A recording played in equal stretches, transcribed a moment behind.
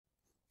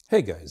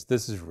Hey guys,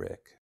 this is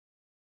Rick.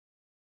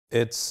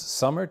 It's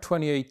summer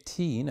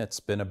 2018. It's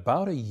been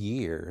about a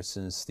year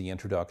since the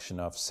introduction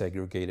of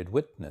segregated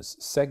witness,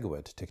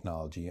 Segwit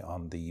technology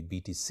on the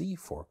BTC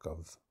fork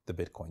of the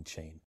Bitcoin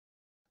chain.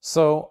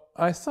 So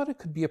I thought it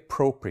could be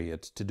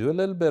appropriate to do a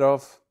little bit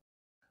of,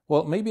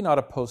 well, maybe not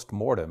a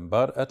post-mortem,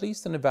 but at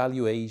least an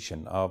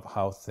evaluation of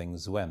how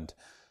things went.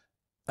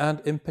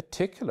 And in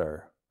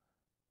particular,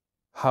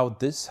 how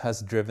this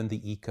has driven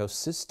the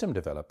ecosystem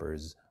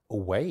developers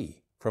away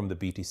from the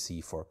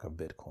BTC fork of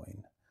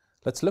Bitcoin.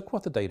 Let's look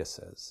what the data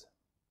says.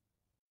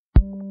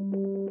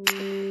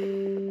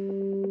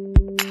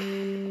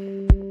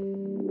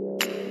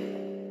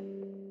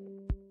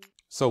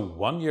 So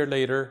 1 year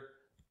later,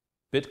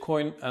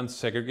 Bitcoin and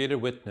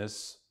segregated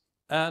witness,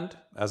 and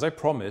as I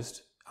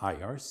promised,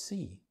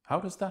 IRC. How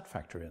does that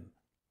factor in?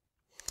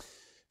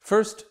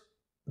 First,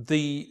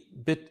 the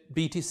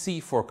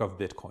BTC fork of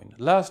Bitcoin.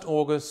 Last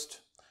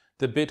August,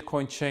 the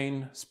Bitcoin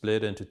chain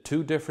split into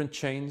two different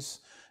chains.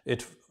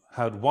 It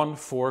had one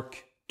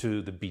fork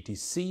to the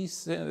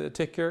BTC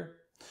ticker,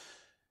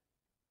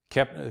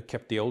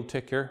 kept the old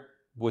ticker,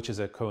 which is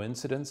a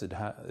coincidence. It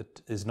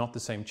is not the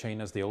same chain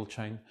as the old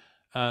chain,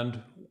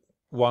 and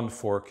one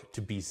fork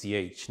to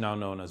BCH, now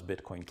known as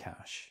Bitcoin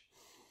Cash.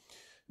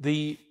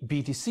 The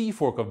BTC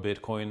fork of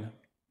Bitcoin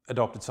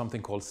adopted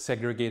something called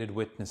segregated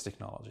witness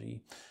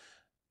technology.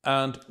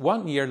 And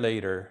 1 year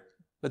later,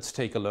 let's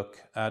take a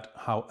look at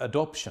how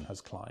adoption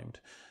has climbed.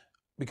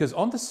 Because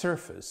on the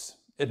surface,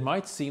 it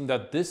might seem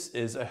that this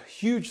is a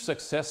huge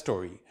success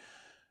story.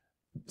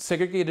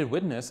 Segregated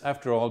witness,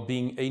 after all,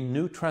 being a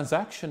new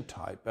transaction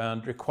type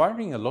and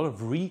requiring a lot of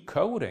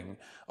recoding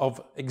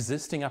of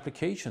existing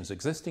applications,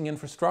 existing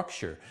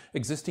infrastructure,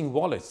 existing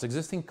wallets,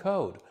 existing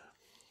code.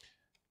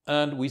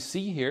 And we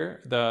see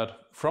here that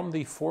from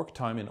the fork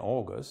time in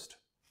August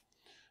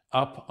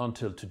up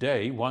until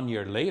today, 1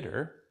 year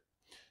later,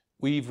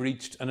 we've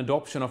reached an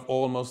adoption of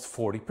almost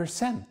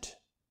 40%.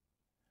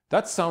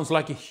 That sounds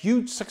like a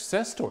huge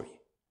success story.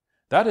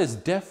 That is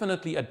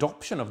definitely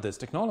adoption of this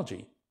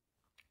technology.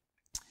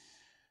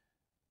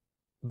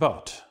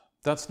 But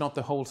that's not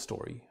the whole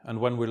story. And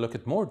when we look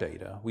at more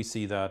data, we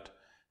see that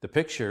the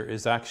picture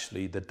is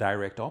actually the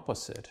direct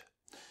opposite.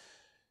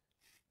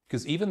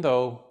 Because even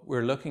though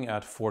we're looking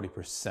at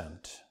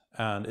 40%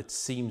 and it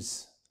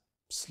seems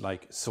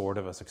like sort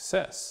of a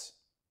success,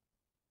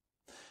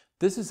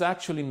 this is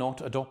actually not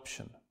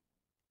adoption.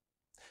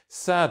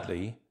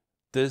 Sadly,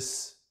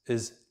 this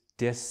is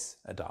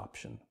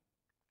disadoption.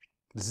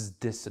 This is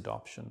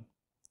disadoption.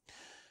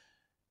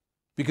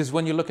 Because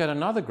when you look at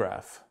another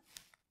graph,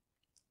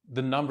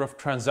 the number of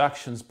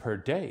transactions per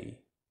day,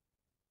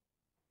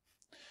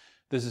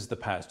 this is the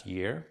past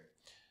year.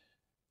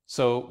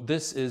 So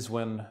this is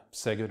when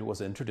Segwit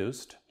was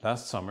introduced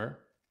last summer.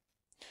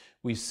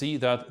 We see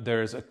that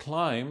there's a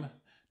climb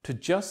to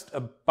just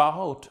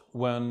about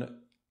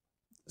when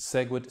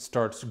Segwit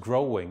starts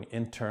growing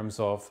in terms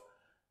of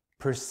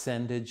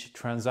percentage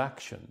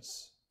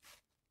transactions.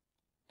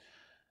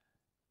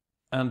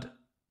 And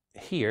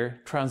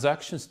here,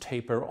 transactions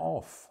taper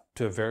off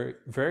to a very,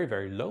 very,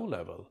 very low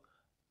level.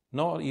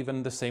 Not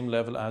even the same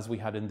level as we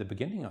had in the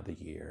beginning of the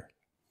year,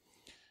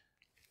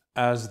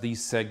 as the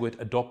Segwit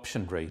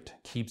adoption rate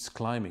keeps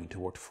climbing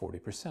toward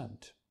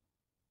 40%.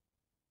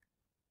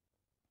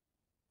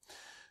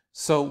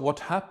 So what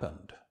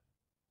happened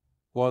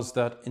was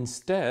that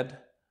instead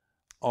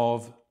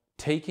of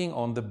taking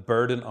on the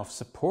burden of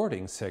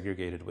supporting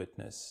segregated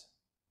witness,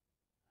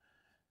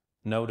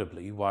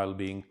 notably while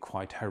being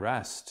quite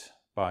harassed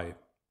by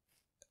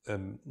a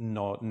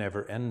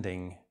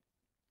never-ending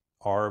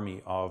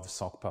army of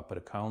sock puppet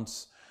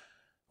accounts,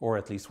 or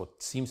at least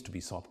what seems to be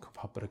sock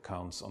puppet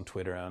accounts on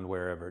Twitter and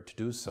wherever to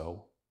do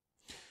so,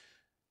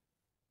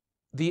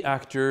 the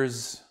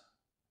actors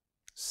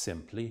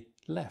simply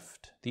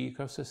left the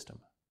ecosystem.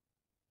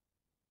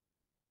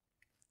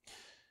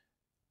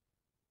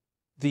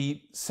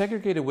 The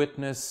segregated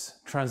witness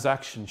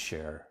transaction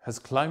share has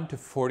climbed to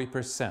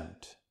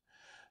 40%,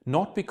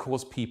 not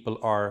because people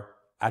are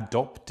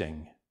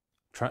adopting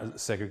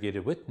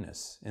segregated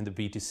witness in the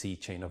BTC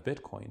chain of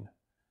Bitcoin,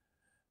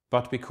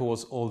 but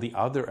because all the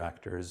other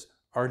actors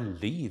are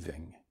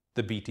leaving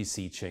the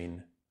BTC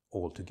chain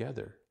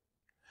altogether.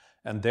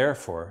 And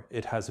therefore,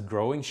 it has a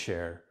growing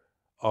share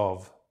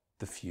of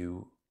the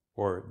few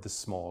or the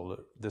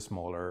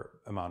smaller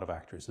amount of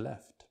actors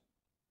left.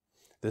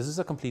 This is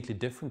a completely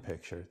different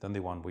picture than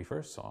the one we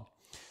first saw.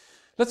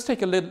 Let's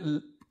take a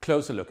little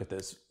closer look at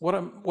this.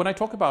 When I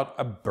talk about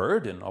a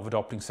burden of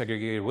adopting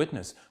segregated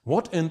witness,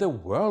 what in the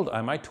world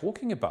am I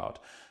talking about?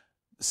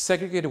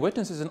 Segregated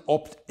witness is an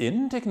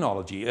opt-in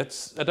technology.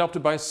 It's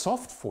adopted by a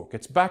soft fork.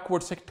 It's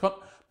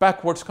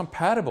backwards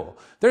compatible.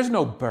 There's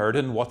no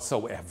burden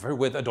whatsoever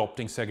with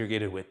adopting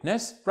segregated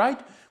witness, right?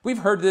 We've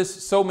heard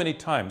this so many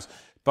times,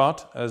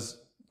 but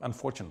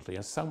unfortunately,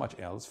 as so much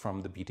else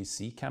from the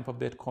BTC camp of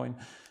Bitcoin,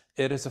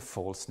 it is a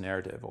false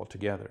narrative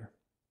altogether.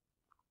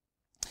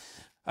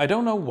 I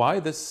don't know why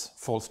this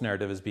false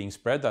narrative is being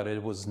spread, that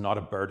it was not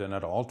a burden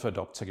at all to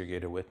adopt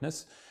segregated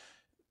witness.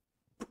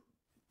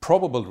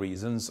 probable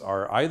reasons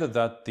are either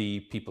that the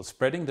people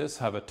spreading this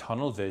have a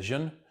tunnel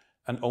vision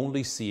and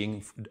only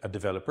seeing a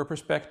developer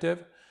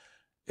perspective.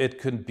 It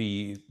could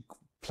be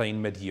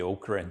plain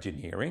mediocre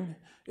engineering.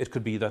 It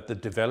could be that the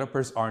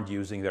developers aren't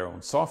using their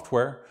own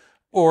software,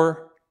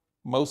 or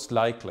most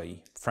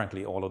likely,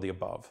 frankly, all of the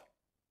above.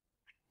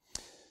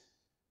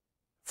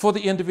 For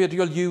the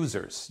individual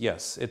users,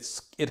 yes,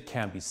 it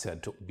can be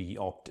said to be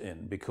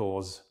opt-in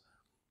because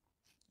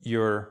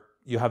you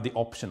have the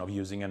option of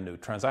using a new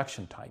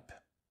transaction type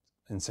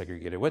in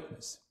segregated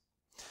witness.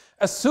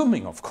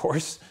 Assuming, of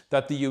course,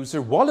 that the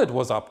user wallet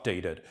was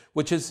updated,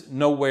 which is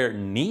nowhere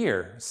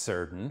near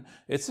certain.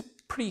 It's a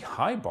pretty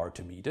high bar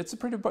to meet. It's a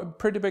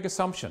pretty big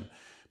assumption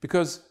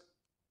because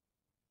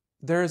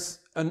there's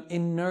an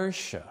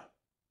inertia.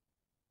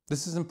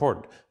 This is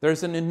important.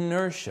 There's an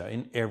inertia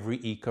in every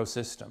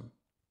ecosystem.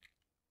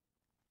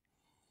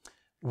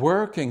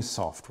 Working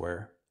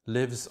software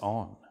lives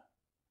on.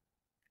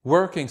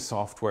 Working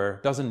software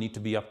doesn't need to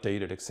be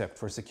updated except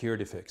for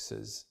security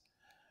fixes.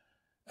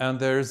 And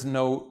there's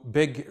no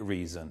big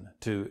reason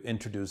to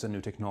introduce a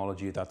new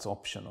technology that's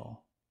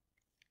optional.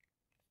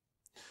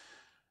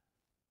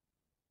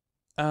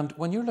 And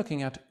when you're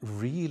looking at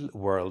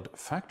real-world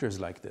factors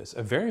like this,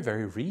 a very,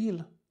 very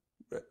real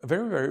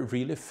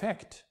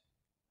effect,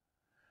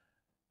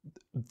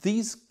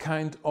 these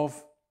kind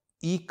of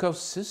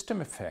ecosystem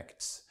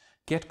effects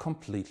get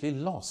completely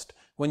lost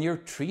when you're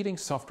treating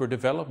software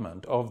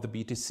development of the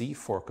BTC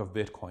fork of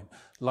Bitcoin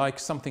like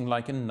something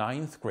like a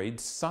 9th grade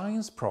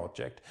science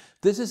project.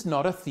 This is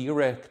not a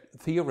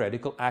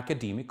theoretical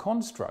academic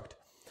construct,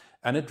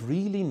 and it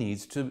really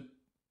needs to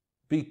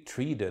be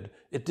treated,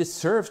 it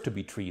deserves to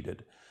be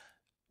treated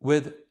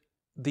with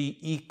the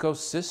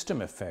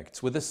ecosystem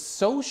effects, with the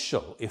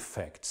social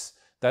effects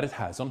that it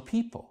has on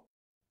people,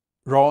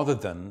 rather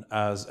than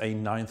as a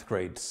 9th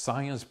grade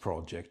science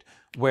project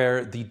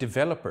where the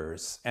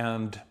developers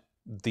and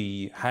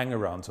the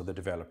hangarounds of the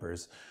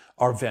developers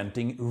are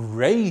venting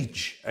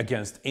rage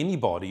against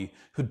anybody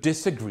who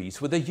disagrees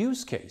with a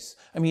use case.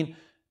 I mean,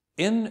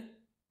 in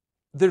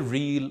the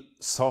real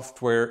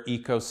software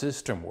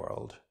ecosystem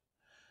world,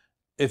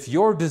 if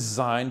your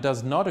design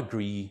does not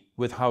agree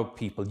with how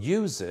people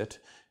use it,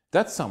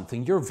 that's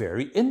something you're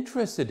very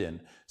interested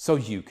in, so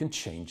you can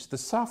change the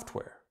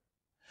software.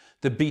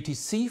 The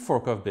BTC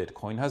fork of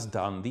Bitcoin has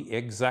done the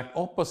exact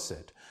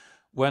opposite.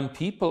 When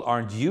people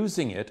aren't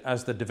using it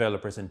as the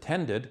developers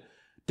intended,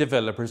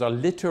 developers are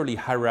literally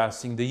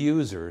harassing the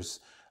users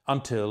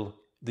until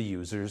the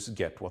users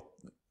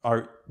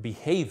are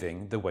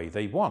behaving the way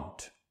they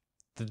want,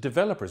 the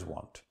developers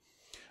want.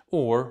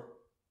 Or,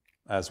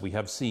 as we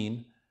have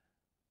seen,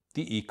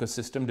 the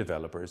ecosystem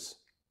developers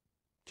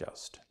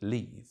just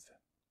leave.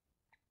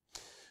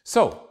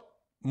 So,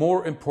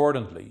 more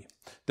importantly,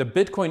 the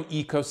Bitcoin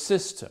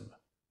ecosystem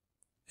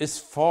is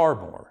far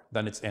more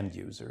than its end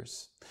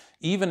users.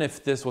 Even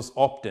if this was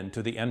opt-in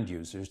to the end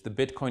users, the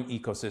Bitcoin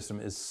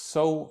ecosystem is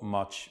so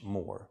much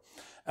more.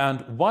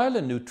 And while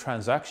a new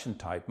transaction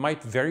type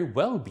might very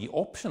well be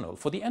optional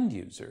for the end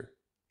user,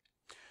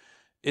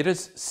 it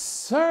is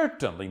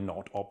certainly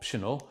not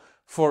optional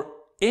for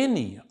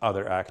any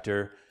other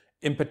actor,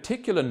 in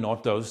particular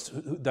not those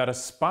that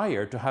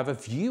aspire to have a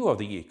view of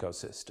the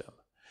ecosystem.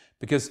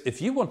 Because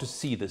if you want to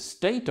see the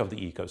state of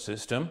the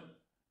ecosystem,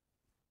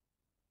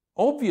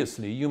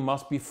 obviously you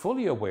must be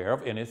fully aware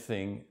of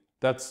anything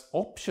that's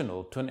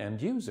optional to an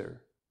end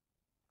user.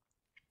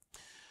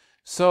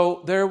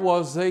 So there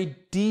was a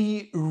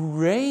deranged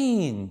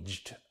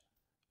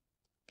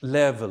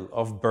level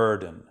of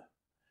burden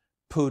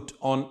put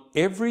on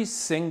every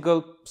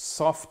single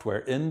software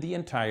in the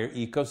entire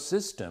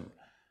ecosystem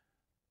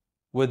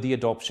with the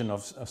adoption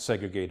of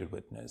segregated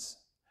witness.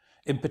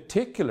 In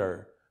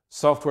particular,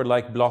 software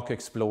like block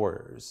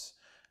explorers,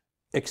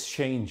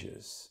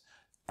 exchanges,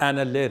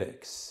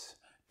 analytics,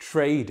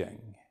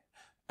 trading,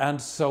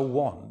 and so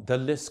on. The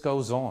list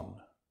goes on.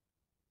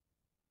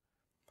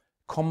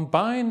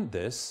 Combine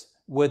this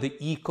with the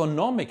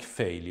economic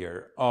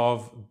failure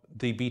of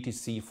the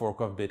BTC fork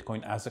of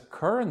Bitcoin as a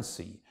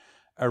currency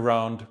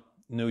around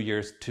New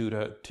Year's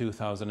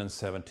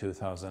 2007,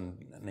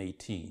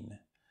 2018,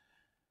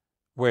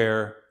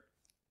 where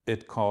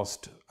it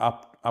cost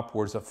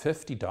upwards of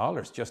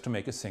 $50 just to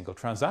make a single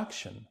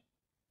transaction.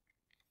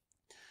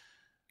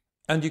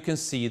 And you can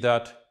see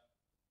that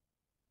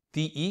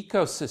the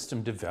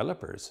ecosystem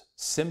developers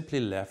simply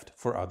left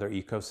for other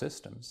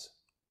ecosystems.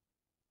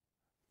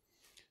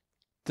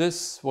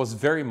 This was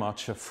very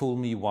much a fool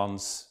me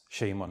once,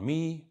 shame on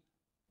me.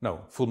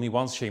 No, fool me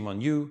once, shame on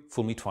you,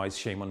 fool me twice,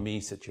 shame on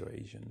me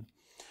situation.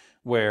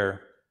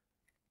 Where,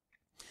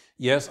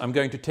 yes, I'm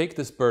going to take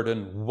this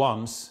burden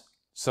once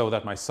so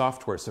that my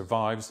software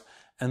survives,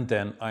 and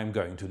then I'm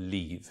going to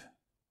leave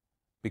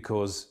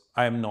because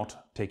I am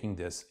not taking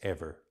this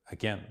ever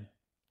again.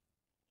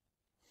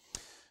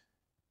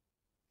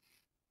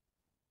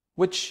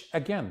 Which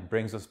again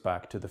brings us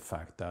back to the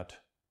fact that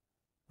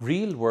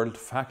real-world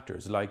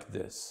factors like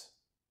this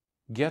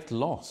get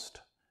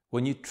lost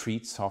when you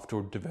treat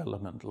software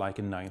development like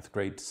a 9th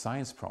grade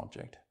science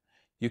project.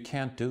 You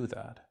can't do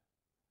that.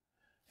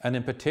 And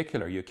in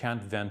particular, you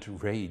can't vent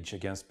rage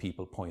against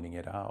people pointing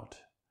it out.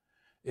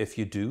 If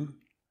you do,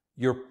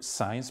 your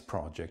science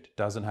project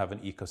doesn't have an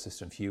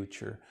ecosystem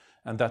future.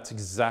 And that's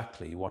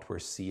exactly what we're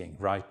seeing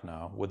right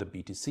now with the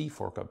BTC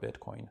fork of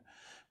Bitcoin.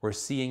 We're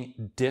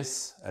seeing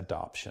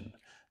disadoption.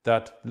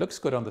 That looks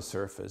good on the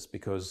surface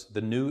because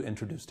the new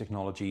introduced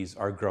technologies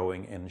are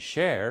growing in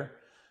share,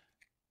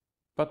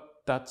 but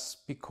that's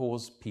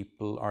because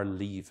people are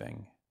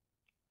leaving.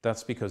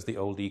 That's because the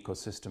old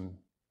ecosystem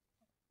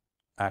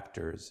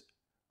actors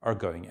are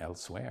going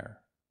elsewhere.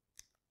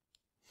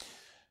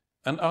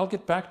 And I'll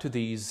get back to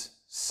these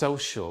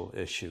social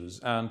issues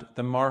and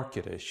the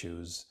market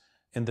issues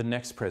in the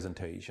next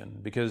presentation,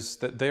 because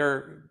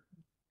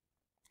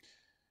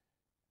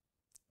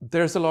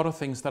there's a lot of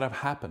things that have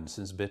happened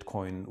since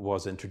Bitcoin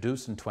was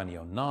introduced in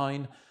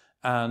 2009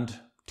 and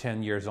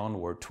 10 years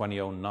onward,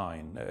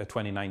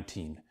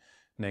 2019,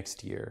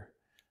 next year.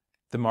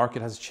 The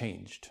market has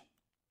changed.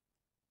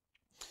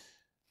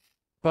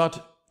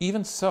 But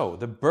even so,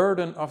 the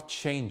burden of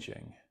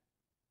changing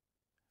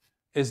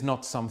is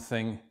not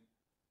something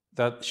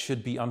that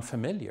should be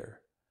unfamiliar.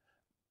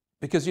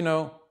 Because,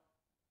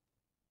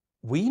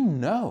 we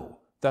know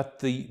that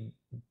the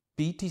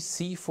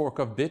BTC fork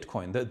of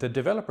Bitcoin, the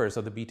developers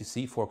of the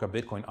BTC fork of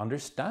Bitcoin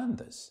understand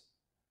this.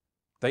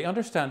 They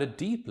understand it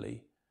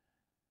deeply.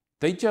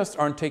 They just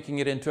aren't taking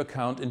it into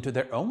account into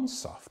their own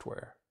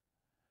software.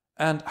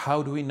 And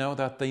how do we know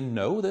that they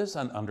know this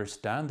and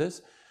understand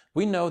this?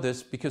 We know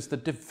this because the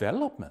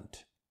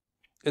development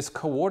is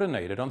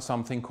coordinated on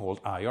something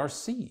called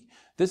IRC.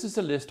 This is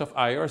a list of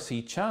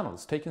IRC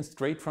channels taken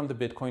straight from the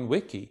Bitcoin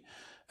wiki.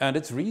 And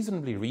it's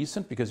reasonably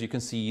recent because you can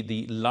see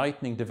the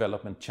Lightning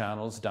development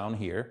channels down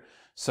here.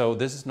 So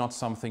this is not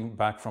something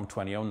back from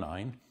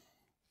 2009.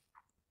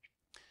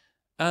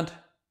 And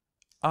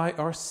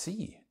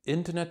IRC,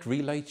 Internet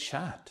Relay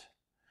Chat.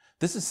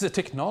 This is a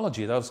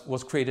technology that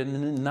was created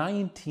in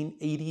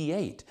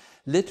 1988,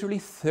 literally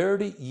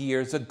 30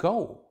 years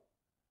ago.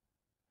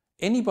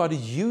 Anybody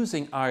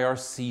using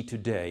IRC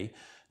today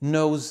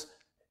knows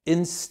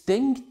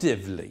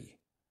instinctively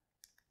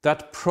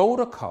that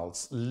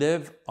protocols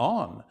live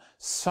on,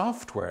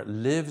 software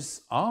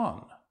lives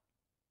on.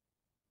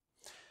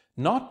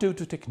 Not due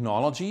to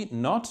technology,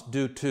 not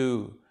due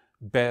to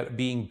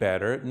being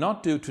better,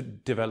 not due to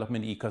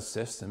development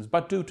ecosystems,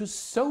 but due to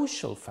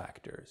social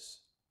factors.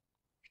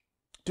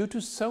 Due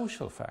to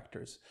social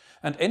factors.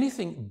 And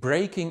anything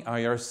breaking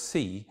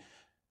IRC,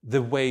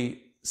 the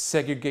way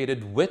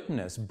segregated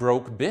witness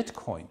broke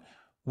Bitcoin,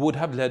 would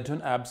have led to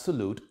an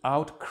absolute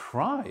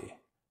outcry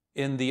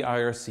in the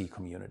IRC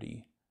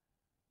community.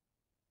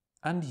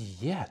 And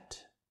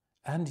yet,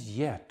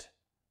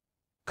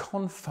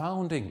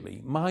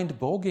 confoundingly,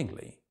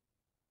 mind-bogglingly,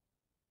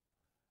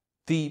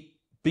 the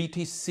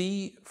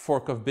BTC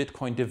fork of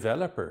Bitcoin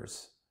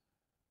developers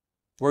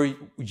were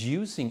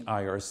using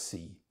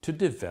IRC to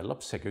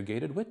develop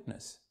segregated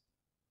witness.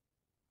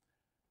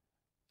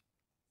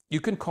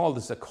 You can call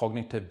this a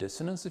cognitive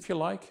dissonance if you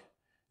like.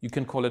 You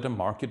can call it a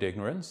market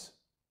ignorance.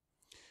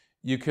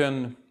 You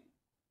can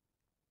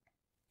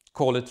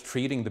call it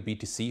treating the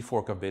BTC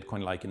fork of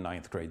Bitcoin like a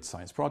 9th grade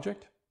science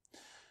project.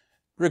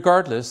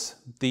 Regardless,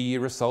 the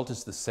result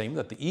is the same,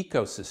 that the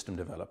ecosystem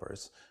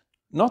developers,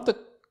 not the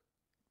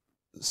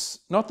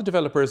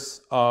developers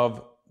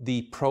of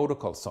the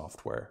protocol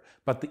software,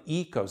 but the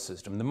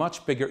ecosystem, the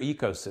much bigger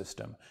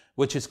ecosystem,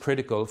 which is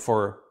critical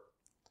for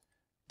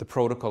the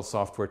protocol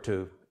software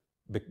to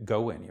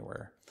go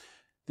anywhere.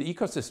 The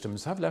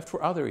ecosystems have left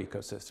for other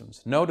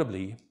ecosystems,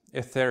 notably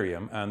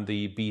Ethereum and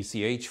the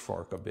BCH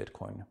fork of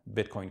Bitcoin,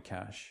 Bitcoin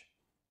Cash.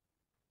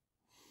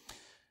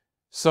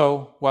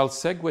 So while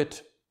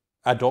Segwit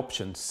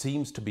adoption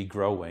seems to be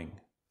growing,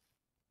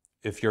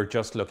 if you're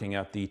just looking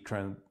at the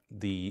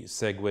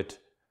Segwit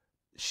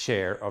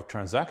share of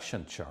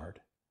transaction chart,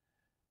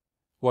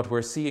 what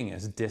we're seeing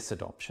is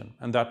disadoption.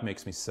 And that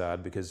makes me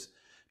sad because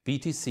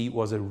BTC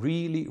was a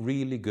really,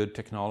 really good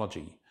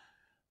technology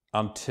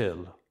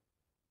until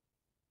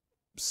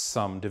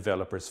some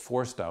developers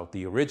forced out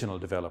the original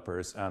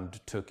developers and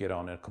took it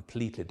on a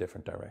completely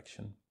different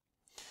direction.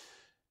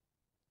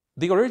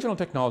 The original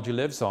technology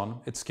lives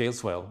on, it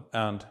scales well,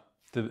 and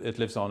it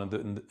lives on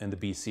in the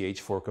BCH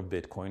fork of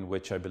Bitcoin,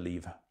 which I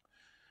believe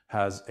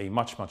has a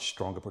much, much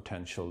stronger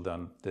potential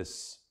than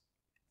this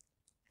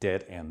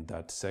dead end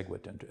that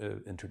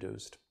Segwit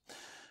introduced.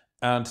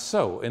 And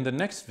so in the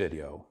next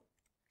video,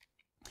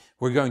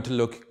 we're going to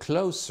look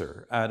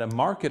closer at a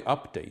market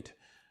update.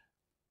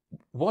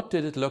 What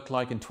did it look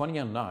like in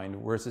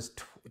 2009 versus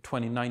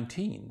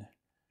 2019?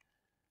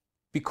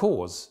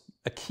 Because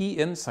a key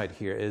insight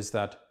here is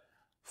that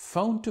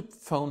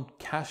phone-to-phone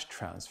cash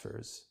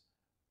transfers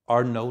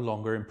are no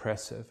longer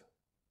impressive.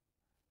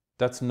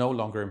 That's no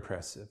longer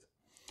impressive.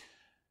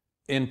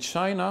 In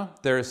China,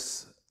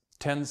 there's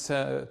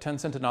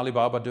Tencent and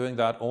Alibaba doing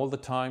that all the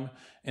time.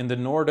 In the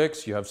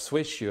Nordics, you have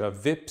Swish, you have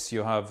Vips,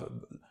 you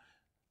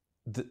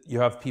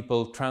have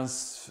people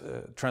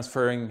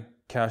transferring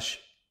cash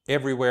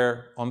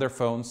everywhere on their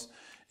phones.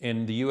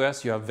 In the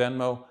US, you have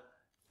Venmo.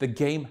 The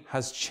game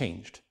has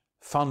changed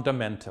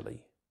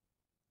fundamentally.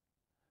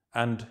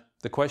 And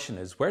the question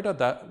is, where does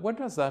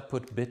that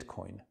put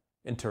Bitcoin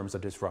in terms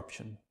of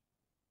disruption?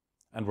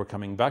 And we're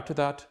coming back to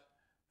that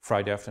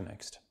Friday after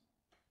next.